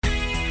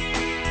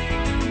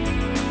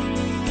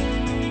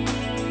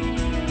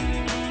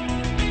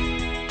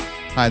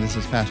Hi, this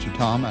is Pastor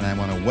Tom, and I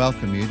want to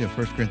welcome you to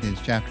 1 Corinthians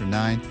chapter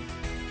 9,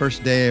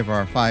 first day of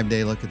our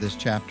 5-day look at this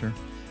chapter.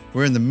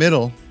 We're in the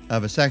middle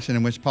of a section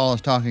in which Paul is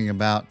talking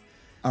about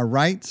our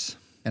rights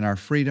and our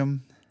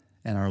freedom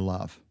and our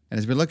love. And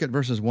as we look at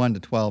verses 1 to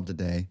 12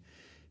 today,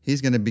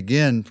 he's going to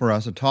begin for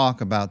us to talk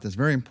about this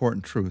very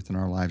important truth in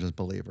our lives as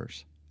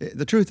believers.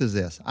 The truth is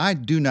this: I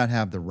do not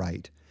have the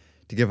right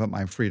to give up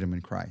my freedom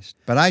in Christ,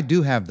 but I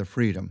do have the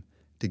freedom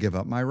to give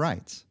up my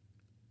rights.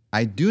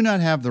 I do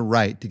not have the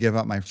right to give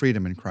up my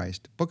freedom in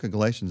Christ. The book of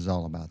Galatians is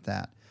all about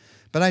that.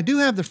 But I do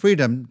have the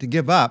freedom to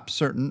give up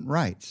certain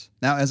rights.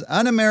 Now, as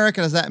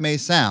un-American as that may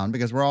sound,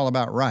 because we're all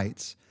about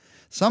rights,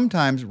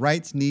 sometimes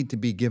rights need to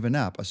be given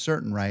up, a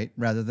certain right,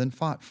 rather than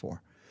fought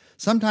for.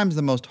 Sometimes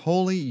the most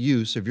holy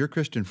use of your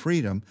Christian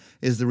freedom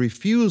is the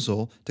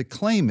refusal to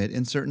claim it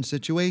in certain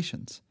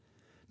situations.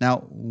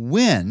 Now,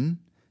 when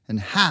and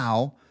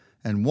how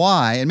and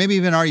why, and maybe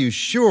even are you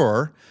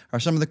sure, are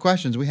some of the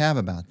questions we have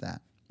about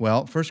that.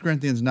 Well, 1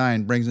 Corinthians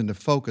 9 brings into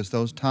focus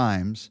those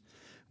times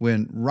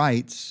when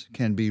rights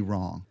can be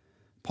wrong.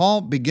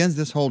 Paul begins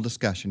this whole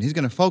discussion. He's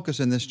going to focus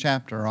in this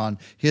chapter on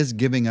his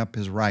giving up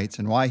his rights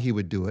and why he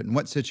would do it and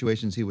what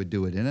situations he would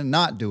do it in and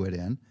not do it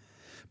in.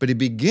 But he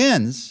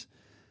begins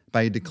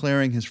by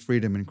declaring his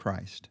freedom in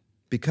Christ,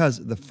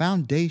 because the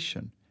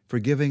foundation for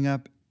giving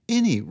up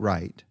any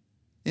right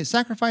is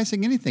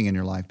sacrificing anything in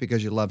your life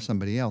because you love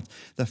somebody else.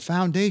 The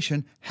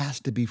foundation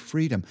has to be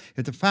freedom.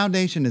 If the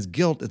foundation is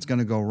guilt, it's going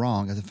to go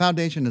wrong. If the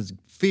foundation is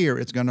fear,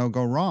 it's going to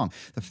go wrong.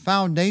 The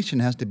foundation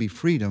has to be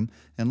freedom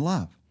and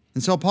love.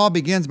 And so Paul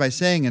begins by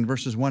saying in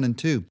verses 1 and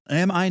 2,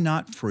 am I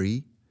not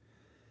free?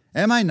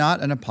 Am I not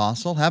an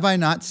apostle? Have I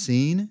not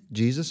seen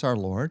Jesus our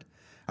Lord?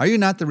 Are you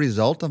not the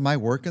result of my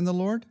work in the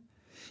Lord?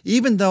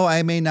 Even though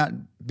I may not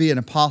be an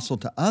apostle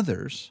to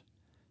others,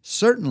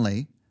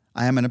 certainly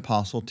I am an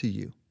apostle to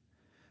you.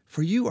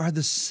 For you are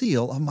the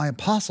seal of my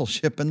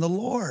apostleship in the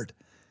Lord.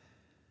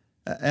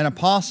 An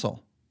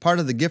apostle, part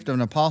of the gift of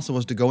an apostle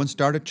was to go and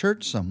start a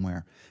church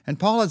somewhere. And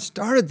Paul had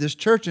started this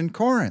church in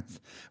Corinth.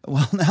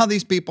 Well, now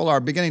these people are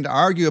beginning to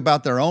argue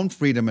about their own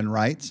freedom and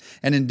rights.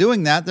 And in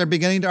doing that, they're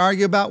beginning to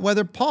argue about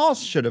whether Paul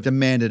should have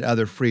demanded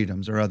other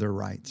freedoms or other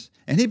rights.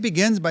 And he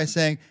begins by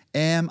saying,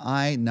 am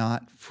I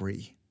not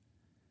free?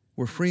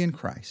 We're free in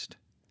Christ.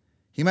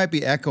 He might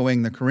be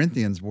echoing the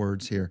Corinthians'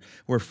 words here.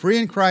 We're free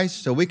in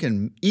Christ so we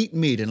can eat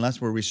meat unless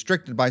we're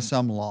restricted by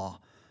some law.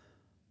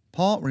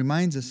 Paul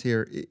reminds us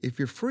here, if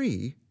you're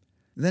free,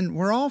 then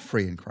we're all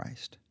free in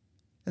Christ.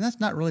 And that's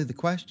not really the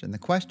question. The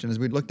question, as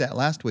we looked at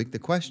last week, the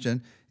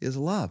question is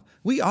love.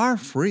 We are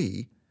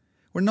free.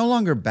 We're no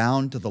longer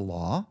bound to the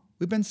law.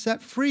 We've been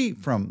set free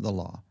from the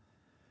law.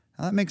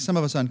 Now, that makes some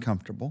of us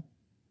uncomfortable.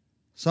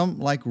 Some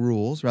like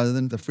rules rather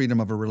than the freedom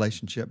of a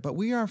relationship, but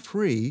we are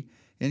free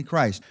in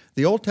Christ.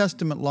 The Old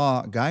Testament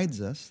law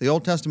guides us. The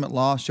Old Testament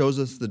law shows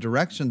us the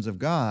directions of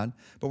God,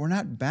 but we're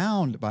not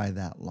bound by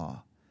that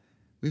law.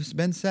 We've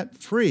been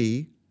set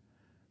free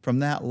from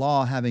that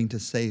law having to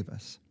save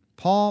us.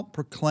 Paul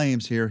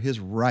proclaims here his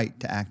right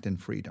to act in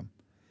freedom,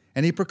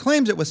 and he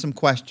proclaims it with some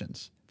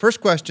questions. First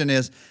question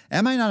is,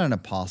 am I not an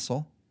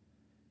apostle?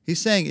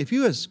 He's saying, if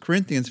you as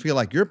Corinthians feel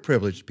like you're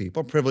privileged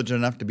people, privileged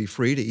enough to be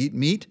free to eat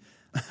meat,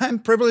 I'm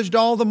privileged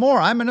all the more.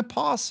 I'm an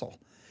apostle.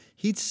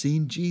 He'd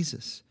seen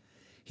Jesus.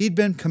 He'd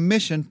been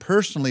commissioned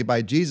personally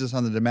by Jesus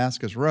on the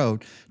Damascus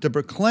Road to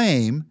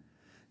proclaim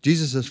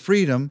Jesus'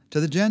 freedom to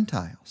the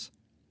Gentiles.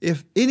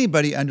 If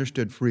anybody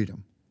understood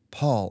freedom,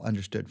 Paul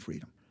understood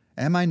freedom.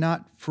 Am I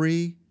not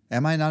free?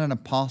 Am I not an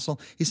apostle?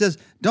 He says,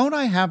 don't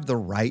I have the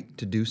right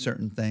to do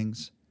certain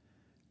things?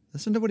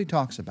 Listen to what he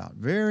talks about.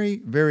 Very,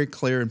 very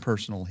clear and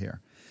personal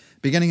here.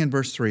 Beginning in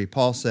verse 3,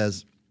 Paul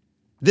says,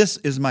 this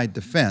is my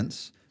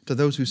defense to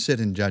those who sit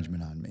in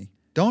judgment on me.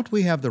 Don't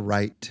we have the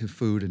right to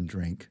food and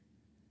drink?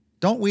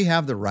 Don't we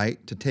have the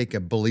right to take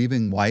a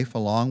believing wife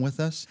along with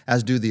us,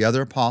 as do the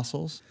other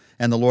apostles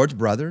and the Lord's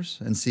brothers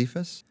and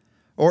Cephas?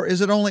 Or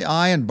is it only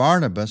I and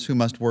Barnabas who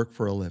must work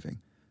for a living?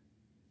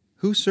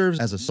 Who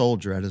serves as a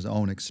soldier at his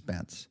own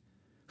expense?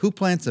 Who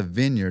plants a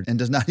vineyard and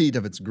does not eat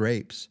of its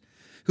grapes?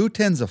 Who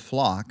tends a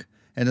flock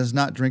and does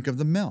not drink of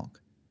the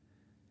milk?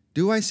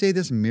 Do I say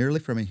this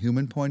merely from a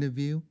human point of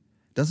view?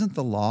 Doesn't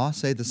the law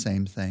say the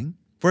same thing?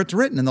 For it's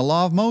written in the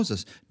law of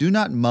Moses, do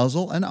not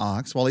muzzle an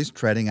ox while he's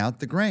treading out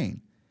the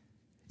grain.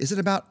 Is it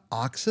about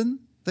oxen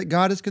that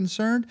God is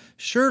concerned?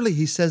 Surely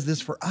he says this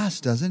for us,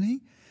 doesn't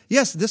he?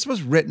 Yes, this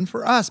was written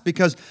for us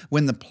because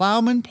when the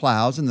plowman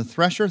plows and the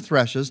thresher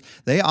threshes,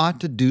 they ought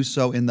to do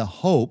so in the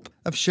hope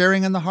of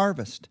sharing in the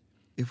harvest.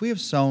 If we have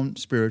sown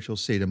spiritual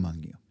seed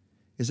among you,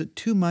 is it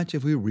too much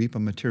if we reap a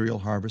material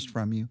harvest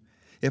from you?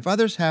 If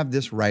others have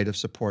this right of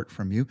support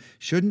from you,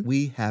 shouldn't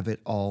we have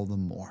it all the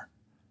more?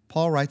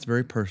 Paul writes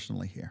very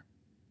personally here.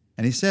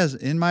 And he says,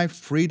 in my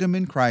freedom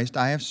in Christ,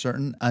 I have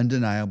certain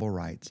undeniable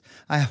rights.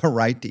 I have a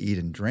right to eat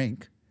and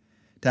drink,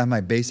 to have my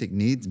basic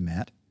needs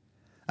met.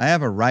 I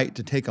have a right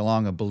to take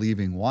along a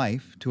believing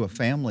wife to a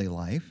family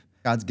life.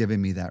 God's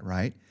given me that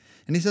right.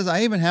 And he says,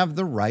 I even have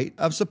the right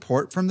of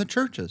support from the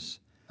churches.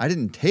 I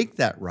didn't take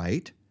that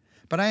right,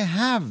 but I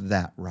have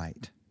that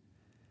right.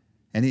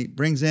 And he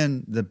brings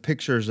in the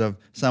pictures of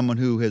someone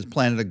who has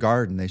planted a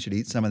garden. They should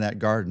eat some of that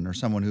garden. Or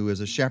someone who is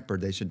a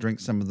shepherd. They should drink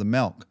some of the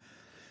milk.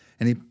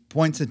 And he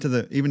points it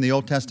to even the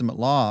Old Testament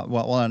law.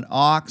 While an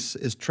ox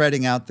is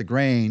treading out the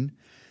grain,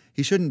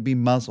 he shouldn't be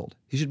muzzled.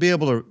 He should be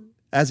able to,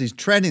 as he's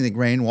treading the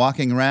grain,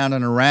 walking around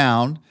and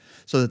around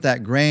so that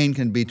that grain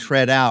can be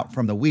tread out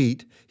from the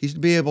wheat, he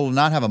should be able to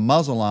not have a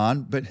muzzle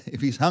on, but if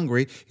he's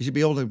hungry, he should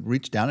be able to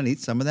reach down and eat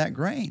some of that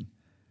grain.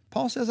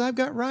 Paul says, I've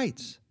got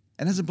rights.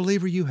 And as a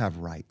believer, you have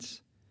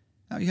rights.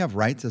 Now, you have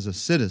rights as a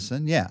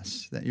citizen,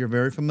 yes, that you're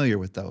very familiar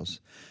with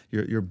those,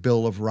 your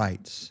Bill of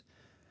Rights.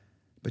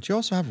 But you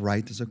also have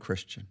rights as a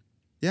Christian.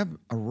 You have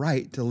a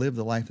right to live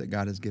the life that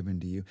God has given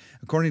to you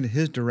according to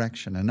His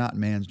direction and not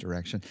man's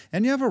direction.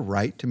 And you have a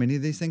right to many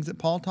of these things that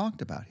Paul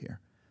talked about here.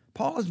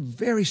 Paul is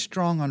very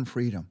strong on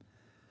freedom,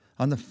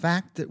 on the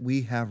fact that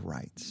we have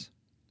rights.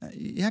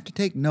 You have to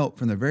take note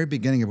from the very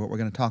beginning of what we're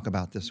going to talk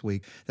about this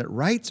week that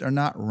rights are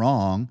not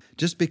wrong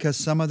just because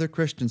some other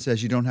Christian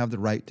says you don't have the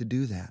right to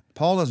do that.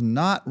 Paul is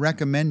not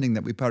recommending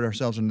that we put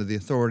ourselves under the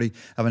authority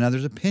of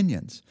another's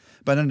opinions,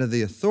 but under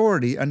the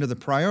authority, under the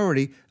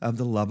priority of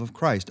the love of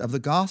Christ, of the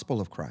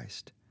gospel of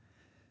Christ.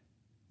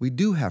 We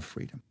do have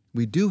freedom.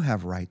 We do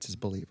have rights as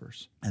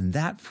believers. And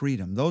that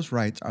freedom, those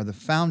rights, are the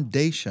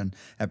foundation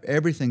of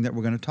everything that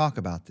we're going to talk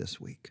about this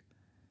week.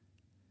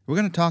 We're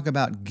going to talk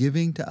about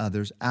giving to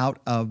others out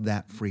of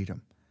that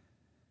freedom.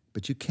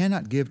 But you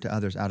cannot give to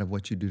others out of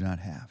what you do not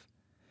have.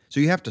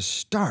 So you have to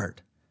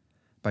start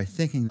by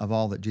thinking of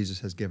all that Jesus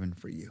has given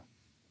for you.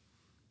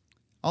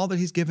 All that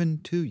He's given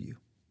to you.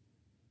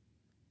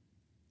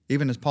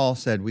 Even as Paul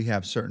said, we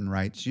have certain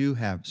rights. You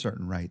have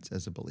certain rights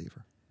as a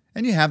believer.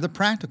 And you have the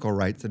practical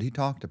rights that he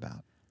talked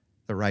about.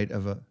 The right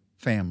of a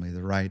family,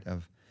 the right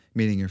of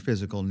meeting your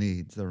physical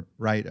needs, the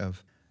right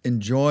of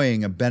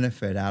enjoying a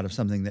benefit out of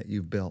something that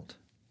you've built.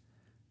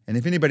 And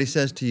if anybody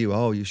says to you,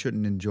 oh, you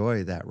shouldn't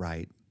enjoy that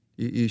right,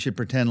 you should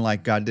pretend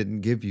like God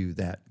didn't give you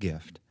that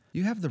gift.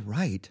 You have the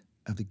right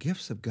of the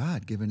gifts of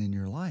God given in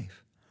your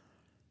life.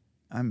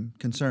 I'm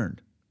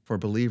concerned for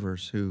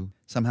believers who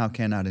somehow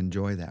cannot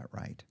enjoy that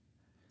right.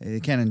 They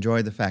can't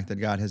enjoy the fact that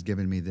God has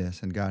given me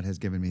this and God has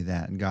given me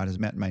that and God has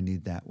met my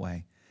need that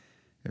way.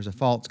 There's a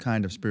false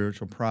kind of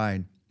spiritual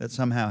pride that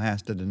somehow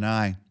has to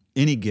deny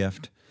any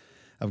gift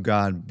of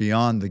God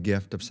beyond the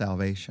gift of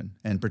salvation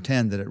and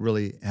pretend that it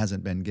really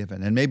hasn't been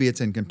given. And maybe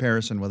it's in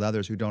comparison with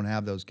others who don't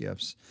have those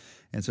gifts,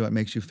 and so it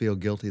makes you feel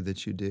guilty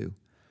that you do.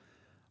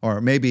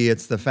 Or maybe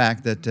it's the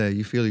fact that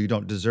you feel you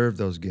don't deserve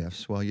those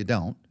gifts. Well, you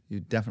don't.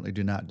 You definitely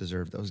do not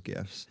deserve those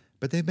gifts.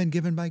 But they've been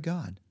given by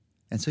God.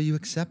 And so you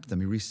accept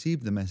them. You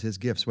receive them as His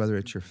gifts, whether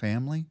it's your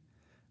family,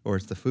 or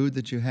it's the food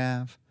that you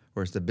have,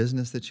 or it's the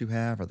business that you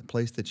have, or the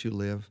place that you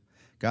live.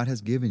 God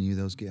has given you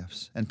those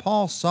gifts. And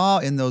Paul saw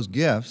in those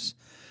gifts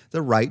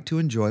the right to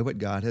enjoy what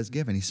God has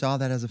given. He saw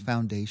that as a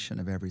foundation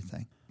of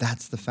everything.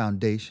 That's the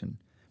foundation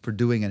for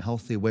doing in a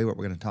healthy way what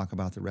we're going to talk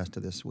about the rest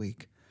of this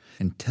week.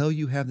 Until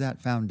you have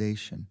that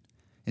foundation,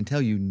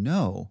 until you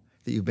know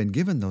that you've been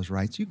given those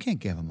rights, you can't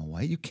give them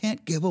away. You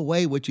can't give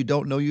away what you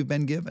don't know you've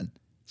been given.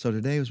 So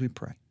today as we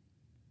pray,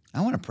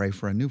 I want to pray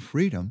for a new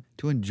freedom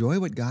to enjoy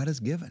what God has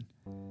given.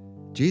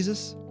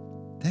 Jesus,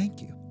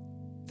 thank you.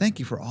 Thank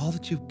you for all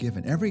that you've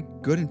given. Every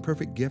good and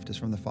perfect gift is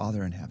from the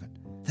Father in heaven.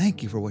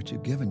 Thank you for what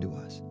you've given to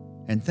us.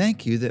 And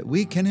thank you that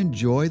we can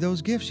enjoy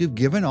those gifts. You've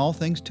given all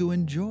things to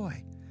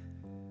enjoy.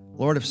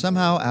 Lord, if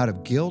somehow out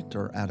of guilt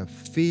or out of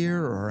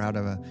fear or out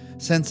of a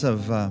sense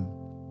of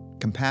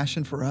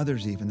compassion for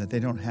others even, that they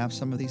don't have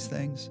some of these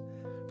things,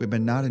 we've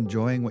been not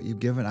enjoying what you've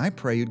given, I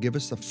pray you'd give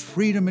us the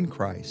freedom in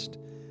Christ,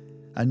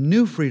 a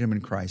new freedom in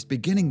Christ,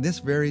 beginning this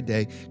very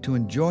day to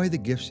enjoy the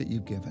gifts that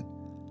you've given.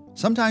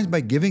 Sometimes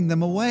by giving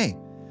them away,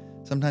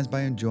 sometimes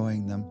by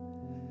enjoying them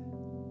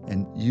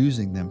and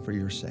using them for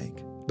your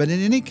sake. But in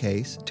any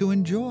case, to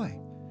enjoy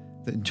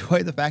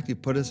the fact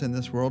you've put us in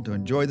this world, to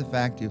enjoy the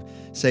fact you've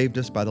saved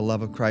us by the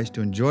love of Christ,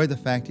 to enjoy the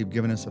fact you've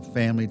given us a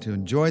family, to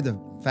enjoy the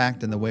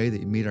fact and the way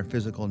that you meet our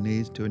physical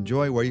needs, to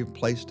enjoy where you've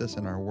placed us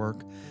in our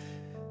work.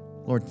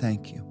 Lord,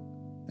 thank you.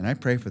 And I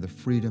pray for the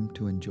freedom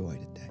to enjoy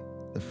today,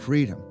 the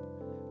freedom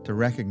to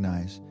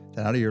recognize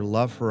that out of your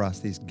love for us,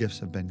 these gifts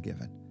have been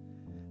given.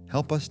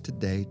 Help us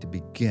today to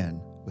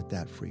begin with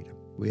that freedom.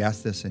 We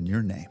ask this in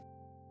your name.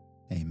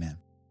 Amen.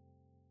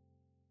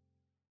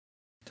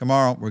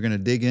 Tomorrow, we're going to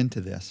dig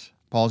into this.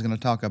 Paul's going to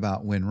talk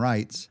about when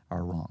rights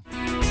are wrong.